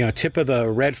think, tip of the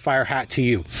red fire hat to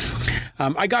you.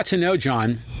 I got to know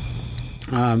John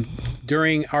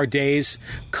during our days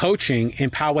coaching in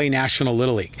Poway National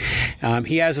Little League.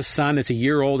 He has a son that's a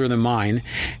year older than mine,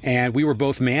 and we were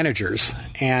both managers,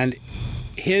 and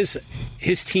his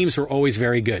teams were always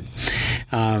very good.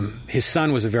 His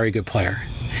son was a very good player,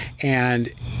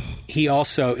 and he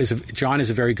also John is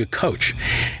a very good coach.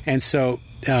 And so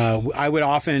I would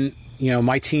often,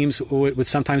 my teams would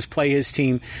sometimes play his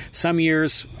team. Some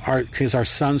years, because our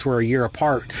sons were a year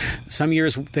apart, some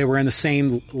years they were in the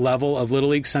same level of Little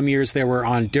League. Some years they were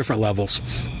on different levels.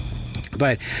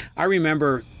 But I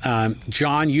remember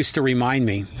John used to remind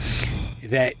me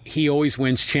that he always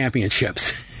wins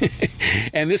championships.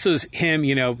 And this was him,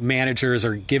 managers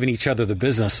are giving each other the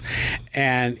business.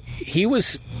 And he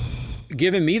was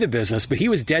giving me the business, but he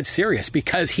was dead serious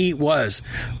because he was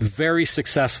very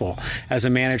successful as a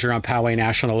manager on Poway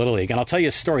National Little League. And I'll tell you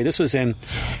a story. This was in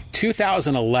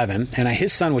 2011, and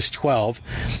his son was 12,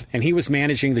 and he was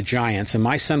managing the Giants, and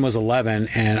my son was 11,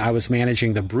 and I was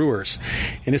managing the Brewers.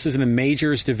 And this was in the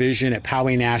Majors division at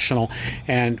Poway National,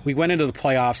 and we went into the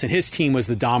playoffs, and his team was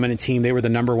the dominant team. They were the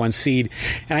number 1 seed,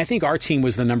 and I think our team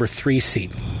was the number 3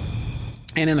 seed.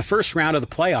 And in the first round of the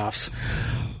playoffs,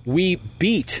 we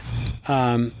beat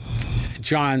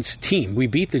John's team. We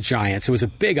beat the Giants. It was a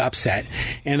big upset.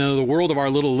 And in the world of our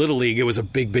Little League, it was a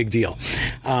big, big deal.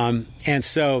 And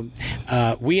so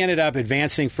we ended up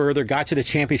advancing further, got to the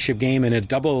championship game in a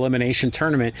double elimination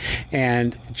tournament.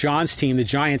 And John's team, the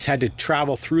Giants, had to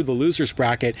travel through the losers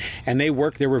bracket, and they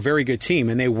were a very good team,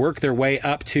 and they worked their way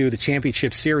up to the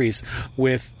championship series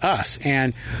with us.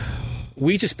 And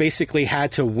we just basically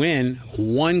had to win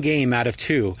 1 game out of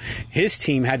 2. His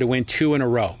team had to win 2 in a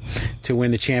row to win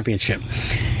the championship.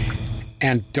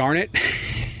 And darn it,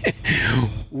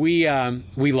 we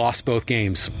lost both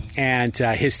games, and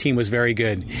his team was very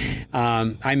good.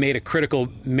 I made a critical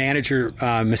manager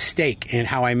mistake in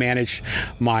how I managed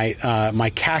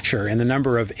my catcher and the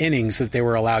number of innings that they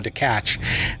were allowed to catch.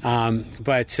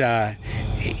 But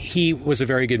he was a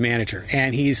very good manager,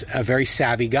 and he's a very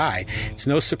savvy guy. It's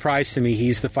no surprise to me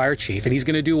he's the fire chief, and he's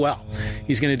going to do well.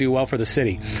 He's going to do well for the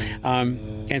city.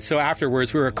 And so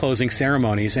afterwards, we were at closing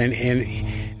ceremonies,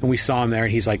 and we saw him there,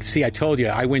 and he's like, "See, I told you,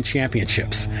 I win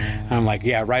championships." And I'm like,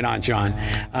 "Yeah, right on, John."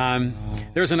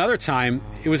 There was another time,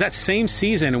 it was that same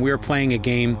season, and we were playing a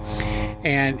game,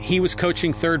 and he was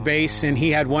coaching third base, and he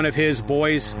had one of his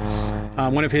boys,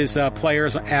 one of his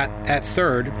players at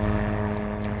third,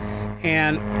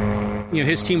 and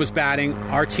his team was batting,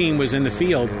 our team was in the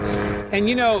field. And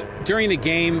during the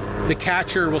game, the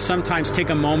catcher will sometimes take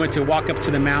a moment to walk up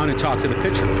to the mound and talk to the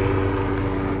pitcher.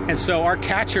 And so our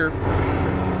catcher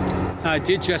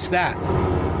did just that.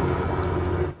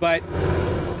 But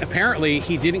apparently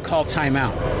he didn't call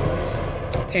timeout.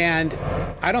 And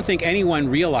I don't think anyone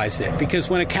realized it, because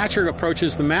when a catcher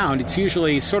approaches the mound, it's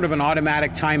usually sort of an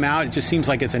automatic timeout. It just seems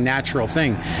like it's a natural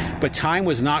thing. But time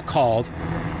was not called.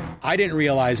 I didn't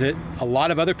realize it. A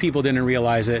lot of other people didn't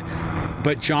realize it.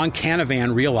 But John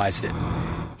Canavan realized it.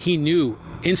 He knew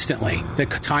instantly that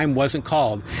time wasn't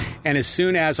called. And as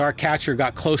soon as our catcher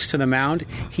got close to the mound,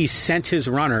 he sent his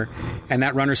runner, and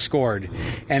that runner scored.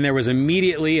 And there was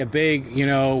immediately a big,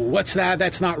 what's that?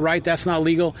 That's not right. That's not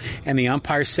legal. And the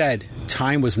umpire said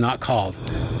time was not called.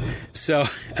 So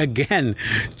again,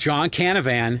 John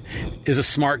Canavan is a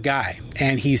smart guy,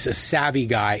 and he's a savvy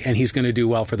guy, and he's going to do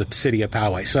well for the city of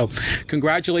Poway. So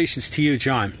congratulations to you,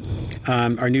 John,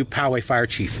 our new Poway fire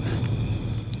chief.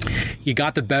 You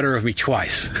got the better of me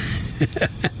twice.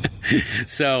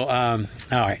 So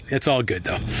All right. It's all good,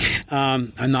 though.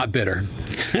 I'm not bitter.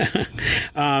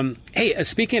 Hey,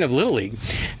 speaking of Little League,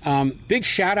 big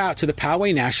shout out to the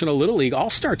Poway National Little League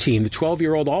All-Star team, the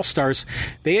 12-year-old All-Stars.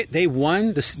 They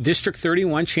won the District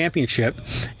 31 championship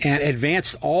and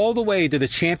advanced all the way to the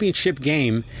championship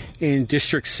game in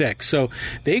District 6. So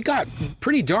they got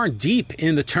pretty darn deep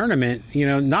in the tournament,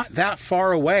 not that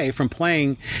far away from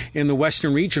playing in the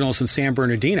Western Regionals in San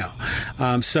Bernardino.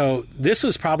 So this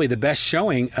was probably the best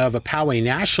showing of a Poway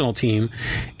national team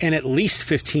in at least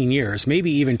 15 years,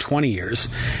 maybe even 20 years.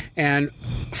 And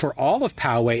for all of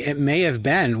Poway, it may have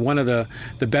been one of the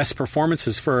best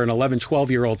performances for an 11,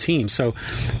 12-year-old team. So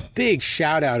big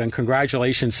shout out and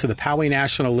congratulations to the Poway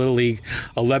National Little League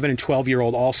 11 and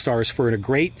 12-year-old All-Stars for a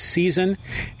great season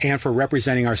and for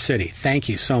representing our city. Thank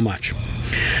you so much.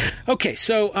 Okay,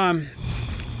 so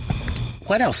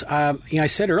what else? I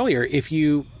said earlier, if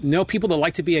you know people that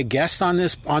like to be a guest on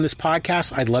this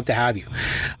podcast, I'd love to have you.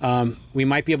 We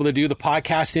might be able to do the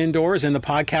podcast indoors in the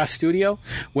podcast studio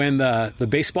when the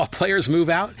baseball players move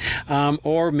out,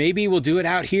 or maybe we'll do it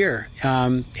out here,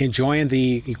 enjoying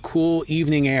the cool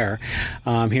evening air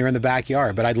here in the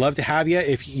backyard. But I'd love to have you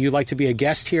if you'd like to be a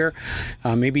guest here.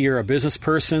 Maybe you're a business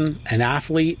person, an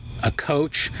athlete, a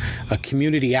coach, a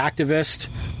community activist,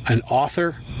 an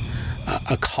author,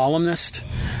 a columnist.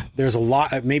 There's a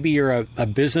lot. Maybe you're a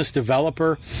business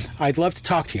developer. I'd love to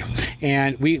talk to you,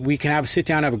 and we can have a sit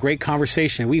down, have a great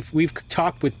conversation. We've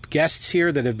talked with guests here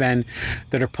that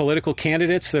are political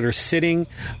candidates that are sitting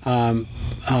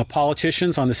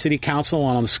politicians on the city council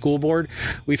and on the school board.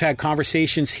 We've had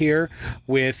conversations here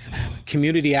with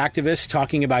community activists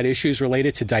talking about issues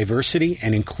related to diversity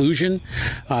and inclusion,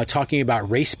 talking about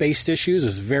race-based issues. It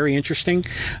was very interesting.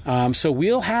 So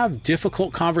we'll have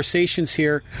difficult conversations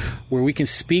here where we can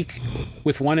speak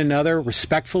with one another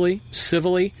respectfully,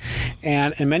 civilly,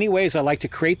 and in many ways I like to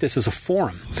create this as a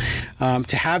forum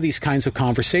to have these kinds of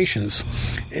conversations.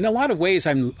 In a lot of ways,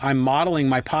 I'm modeling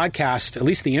my podcast, at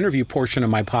least the interview portion of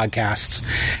my podcasts,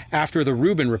 after the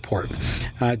Rubin Report.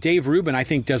 Dave Rubin, I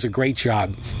think, does a great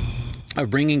job of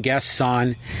bringing guests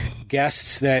on,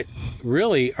 guests that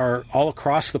really are all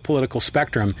across the political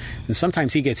spectrum, and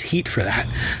sometimes he gets heat for that.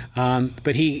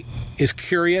 But he is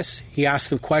curious, he asks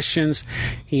them questions,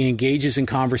 he engages in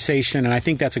conversation, and I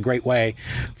think that's a great way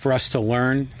for us to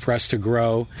learn, for us to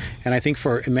grow, and I think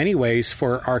in many ways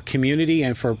for our community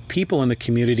and for people in the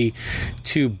community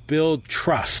to build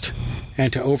trust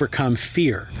and to overcome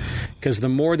fear. Because the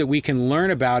more that we can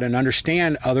learn about and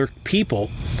understand other people,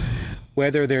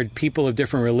 whether they're people of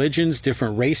different religions,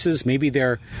 different races, maybe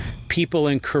they're people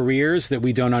in careers that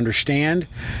we don't understand,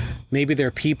 maybe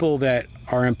they're people that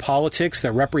are in politics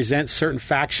that represent certain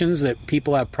factions that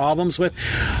people have problems with,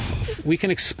 we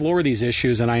can explore these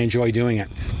issues, and I enjoy doing it.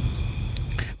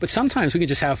 But sometimes we can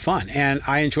just have fun, and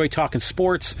I enjoy talking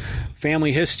sports,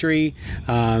 family history.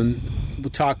 We'll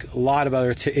talk a lot of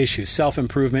other issues,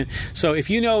 self-improvement. So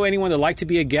if you know anyone that would like to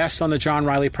be a guest on the John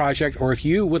Riley Project, or if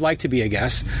you would like to be a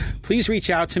guest, please reach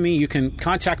out to me. You can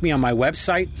contact me on my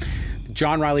website,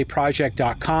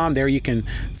 johnrileyproject.com. There you can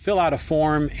fill out a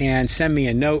form and send me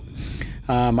a note.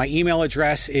 My email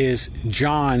address is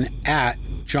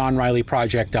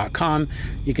john@johnrileyproject.com.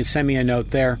 You can send me a note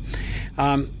there.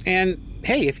 And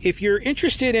hey, if you're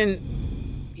interested in,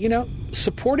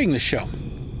 supporting the show,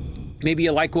 maybe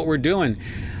you like what we're doing,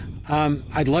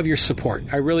 I'd love your support.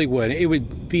 I really would. It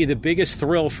would be the biggest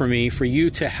thrill for me for you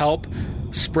to help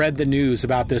spread the news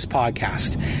about this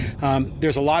podcast.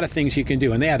 There's a lot of things you can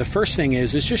do. And the first thing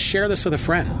is just share this with a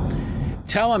friend.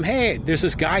 Tell them, hey, there's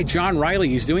this guy, John Riley.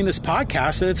 He's doing this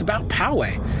podcast, and it's about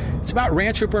Poway. It's about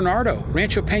Rancho Bernardo,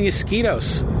 Rancho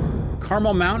Penasquitos,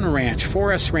 Carmel Mountain Ranch,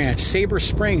 Forest Ranch, Sabre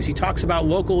Springs. He talks about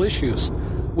local issues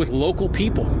with local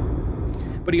people.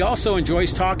 But he also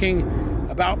enjoys talking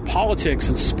about politics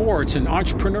and sports and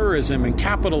entrepreneurism and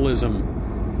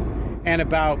capitalism and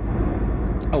about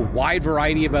a wide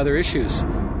variety of other issues.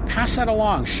 Pass that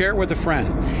along. Share it with a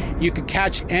friend. You can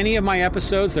catch any of my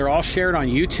episodes. They're all shared on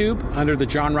YouTube under the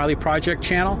John Riley Project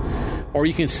channel, or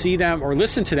you can see them or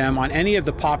listen to them on any of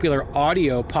the popular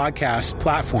audio podcast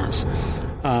platforms,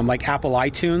 like Apple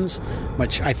iTunes,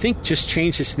 which I think just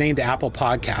changed its name to Apple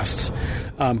Podcasts,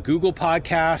 Google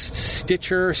Podcasts,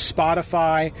 Stitcher,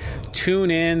 Spotify,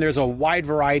 TuneIn. There's a wide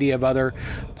variety of other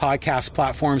podcast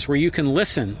platforms where you can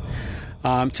listen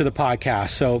to the podcast.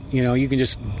 So, you can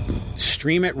just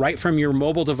stream it right from your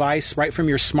mobile device, right from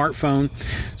your smartphone.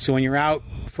 So when you're out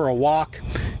for a walk,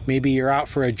 maybe you're out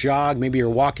for a jog, maybe you're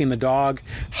walking the dog,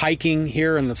 hiking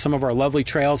here in some of our lovely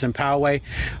trails in Poway,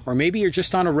 or maybe you're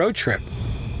just on a road trip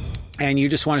and you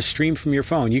just want to stream from your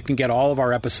phone, you can get all of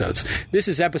our episodes. This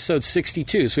is episode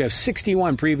 62, so we have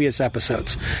 61 previous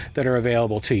episodes that are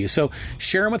available to you. So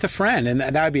share them with a friend, and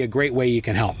that would be a great way you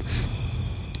can help.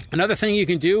 Another thing you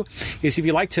can do is, if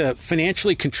you like to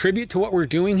financially contribute to what we're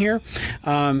doing here,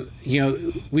 we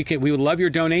would love your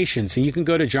donations. And you can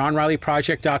go to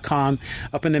johnrileyproject.com.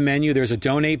 Up in the menu, there's a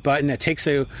donate button that takes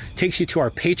you to our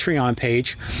Patreon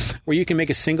page, where you can make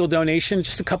a single donation,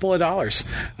 just a couple of dollars.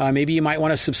 Maybe you might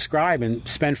want to subscribe and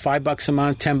spend $5 a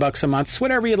month, $10 a month. It's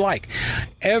whatever you'd like.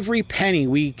 Every penny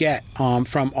we get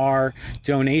from our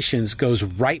donations goes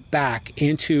right back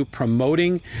into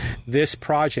promoting this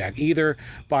project, either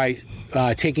by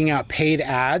taking out paid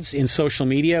ads in social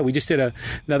media. We just did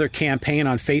another campaign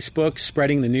on Facebook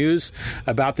spreading the news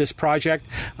about this project.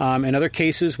 In other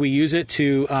cases, we use it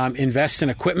to invest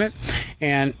in equipment.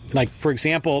 And like, for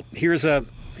example, here's I'm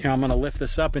going to lift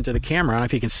this up into the camera. I don't know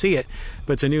if you can see it,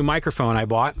 but it's a new microphone I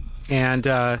bought. And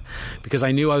because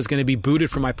I knew I was going to be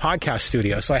booted from my podcast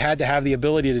studio. So I had to have the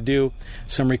ability to do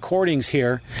some recordings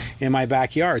here in my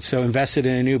backyard. So invested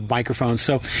in a new microphone.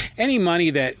 So any money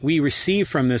that we receive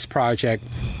from this project,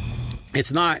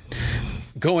 it's not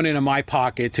going into my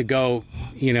pocket to go,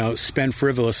 spend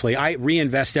frivolously. I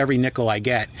reinvest every nickel I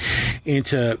get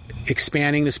into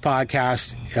expanding this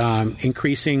podcast,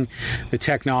 increasing the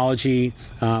technology.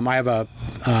 I have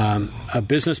a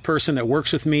business person that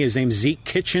works with me. His name's Zeke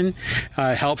Kitchen.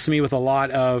 Helps me with a lot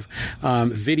of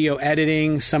video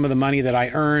editing. Some of the money that I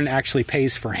earn actually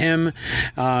pays for him.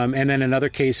 And then in other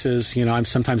cases, I'm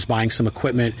sometimes buying some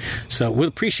equipment. So we'll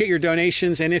appreciate your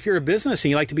donations. And if you're a business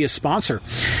and you'd like to be a sponsor,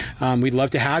 we'd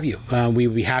love to have you.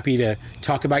 We'd be happy to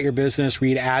talk about your business,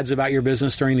 read ads about your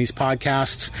business during these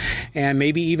podcasts, and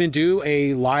maybe even do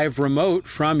a live remote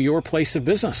from your place of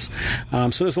business. So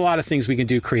there's a lot of things we can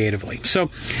do creatively. So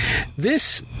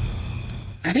this,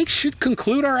 I think, should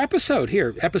conclude our episode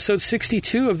here, episode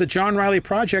 62 of the John Riley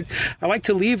Project. I like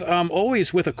to leave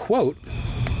always with a quote.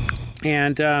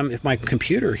 And if my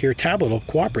computer here, tablet, will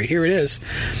cooperate, here it is.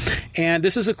 And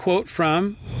this is a quote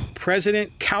from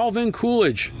President Calvin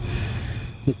Coolidge,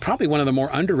 probably one of the more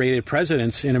underrated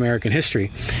presidents in American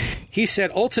history. He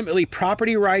said, ultimately,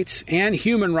 property rights and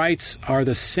human rights are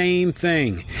the same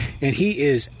thing. And he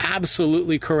is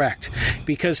absolutely correct,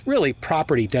 because really,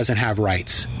 property doesn't have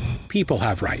rights. People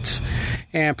have rights.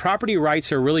 And property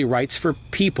rights are really rights for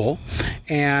people.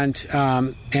 And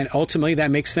ultimately,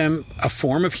 that makes them a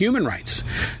form of human rights.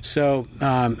 So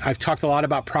I've talked a lot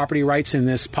about property rights in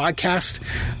this podcast.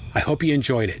 I hope you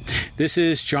enjoyed it. This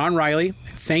is John Riley.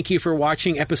 Thank you for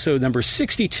watching episode number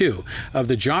 62 of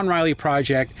the John Riley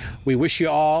Project. We wish you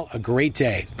all a great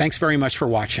day. Thanks very much for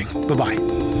watching.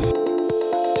 Bye-bye.